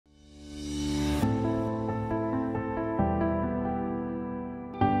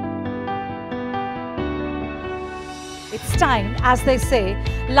It's time, as they say,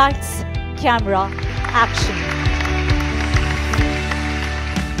 lights, camera, action.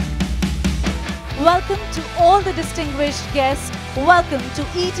 Welcome to all the distinguished guests. Welcome to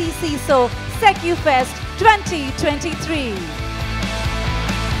ETCISO SecuFest 2023.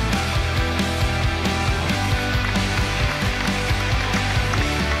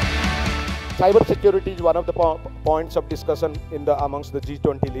 Cybersecurity is one of the points of discussion amongst the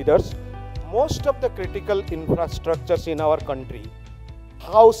G20 leaders. Most of the critical infrastructures in our country,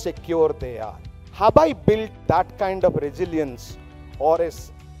 how secure they are. Have I built that kind of resilience or a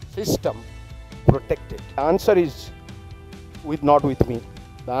system protected? The answer is not with me.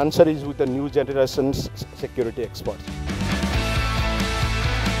 The answer is with the new generation's security experts.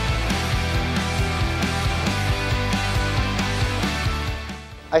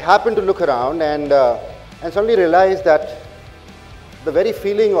 I happened to look around and suddenly realized that the very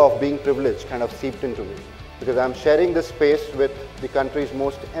feeling of being privileged kind of seeped into me, because I'm sharing this space with the country's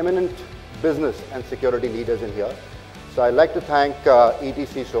most eminent business and security leaders in here. So I'd like to thank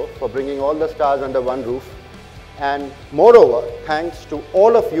ETCISO for bringing all the stars under one roof, and moreover, thanks to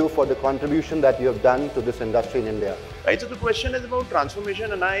all of you for the contribution that you have done to this industry in India. Right, so the question is about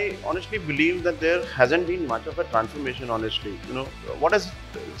transformation, and I honestly believe that there hasn't been much of a transformation, honestly. What has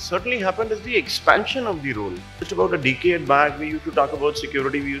certainly happened is the expansion of the role. Just about a decade back, we used to talk about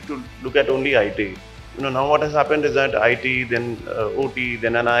security, we used to look at only IT. Now what has happened is that IT, then OT,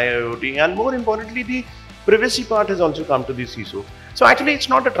 then an IIoT, and more importantly, the privacy part has also come to the CISO. So actually, it's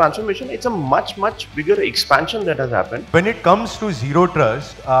not a transformation, it's a much bigger expansion that has happened. When it comes to zero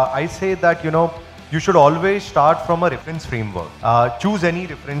trust, I say that, you should always start from a reference framework. Choose any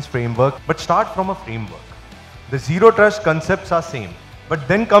reference framework, but start from a framework. The zero trust concepts are same, but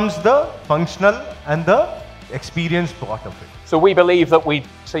then comes the functional and the experience part of it. So we believe that we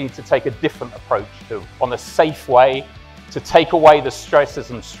need to take a different approach on a safe way, to take away the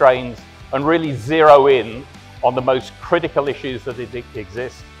stresses and strains and really zero in on the most critical issues that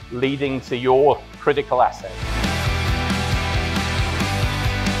exist, leading to your critical assets.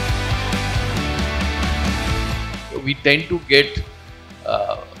 We tend to get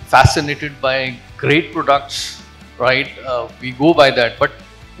fascinated by great products, right? We go by that, but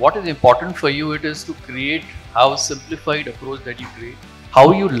what is important for you, it is to create how simplified approach that you create.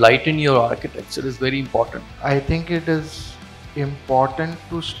 How you lighten your architecture is very important. I think it is important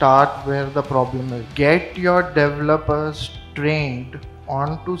to start where the problem is. Get your developers trained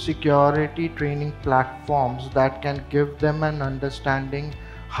onto security training platforms that can give them an understanding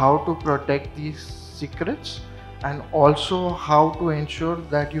how to protect these secrets, and also how to ensure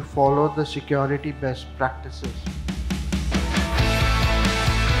that you follow the security best practices.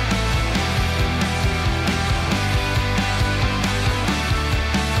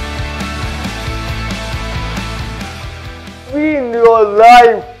 In your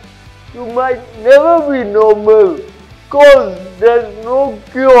life, you might never be normal because there's no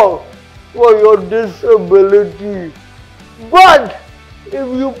cure for your disability. But if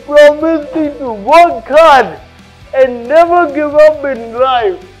you promise me to work hard and never give up in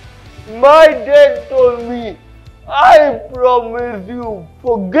life, my dad told me, I promise you,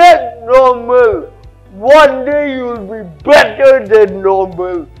 forget normal. One day you'll be better than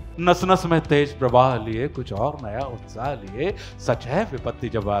normal. नस नस में तेज प्रवाह लिए, कुछ और नया उत्साह लिए, सच है विपत्ति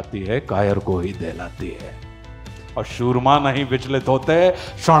जब आती है कायर को ही दहलाती है। और शूरमा नहीं विचलित होते,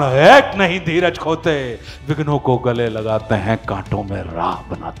 क्षण एक नहीं धीरज खोते, विघ्नों को गले लगाते हैं, कांटों में राह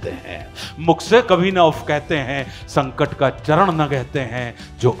बनाते हैं। मुख से कभी न उफ कहते हैं, संकट का चरण न कहते हैं,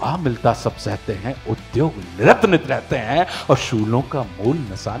 जो आ मिलता सब सहते हैं, उद्योग निरत नित रहते हैं, और शूलों का मूल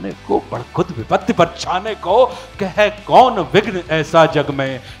नसाने को, पड़ खुद विपत्ति पर छाने को, कहे कौन विघ्न ऐसा जग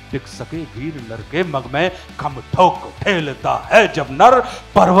में, टिक सके वीर नर के मग में, खम ठोक ठेलता है जब नर,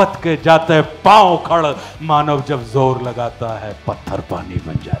 पर्वत के जाते पांव खड़, मानव जब जोर लगाता है पत्थर पानी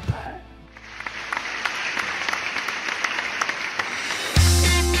बन जाता है।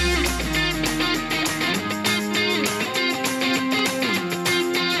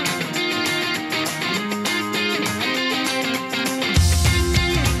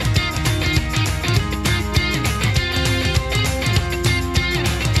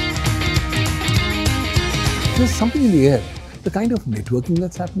 There's something in the air, the kind of networking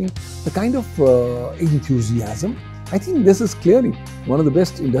that's happening, the kind of enthusiasm. I think this is clearly one of the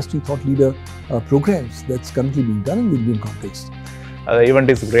best industry thought leader programs that's currently being done in the Indian context. The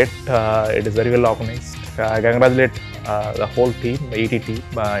event is great. It is very well organized. I congratulate the whole team, the ET team,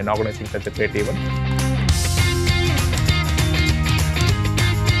 in organizing such a great event.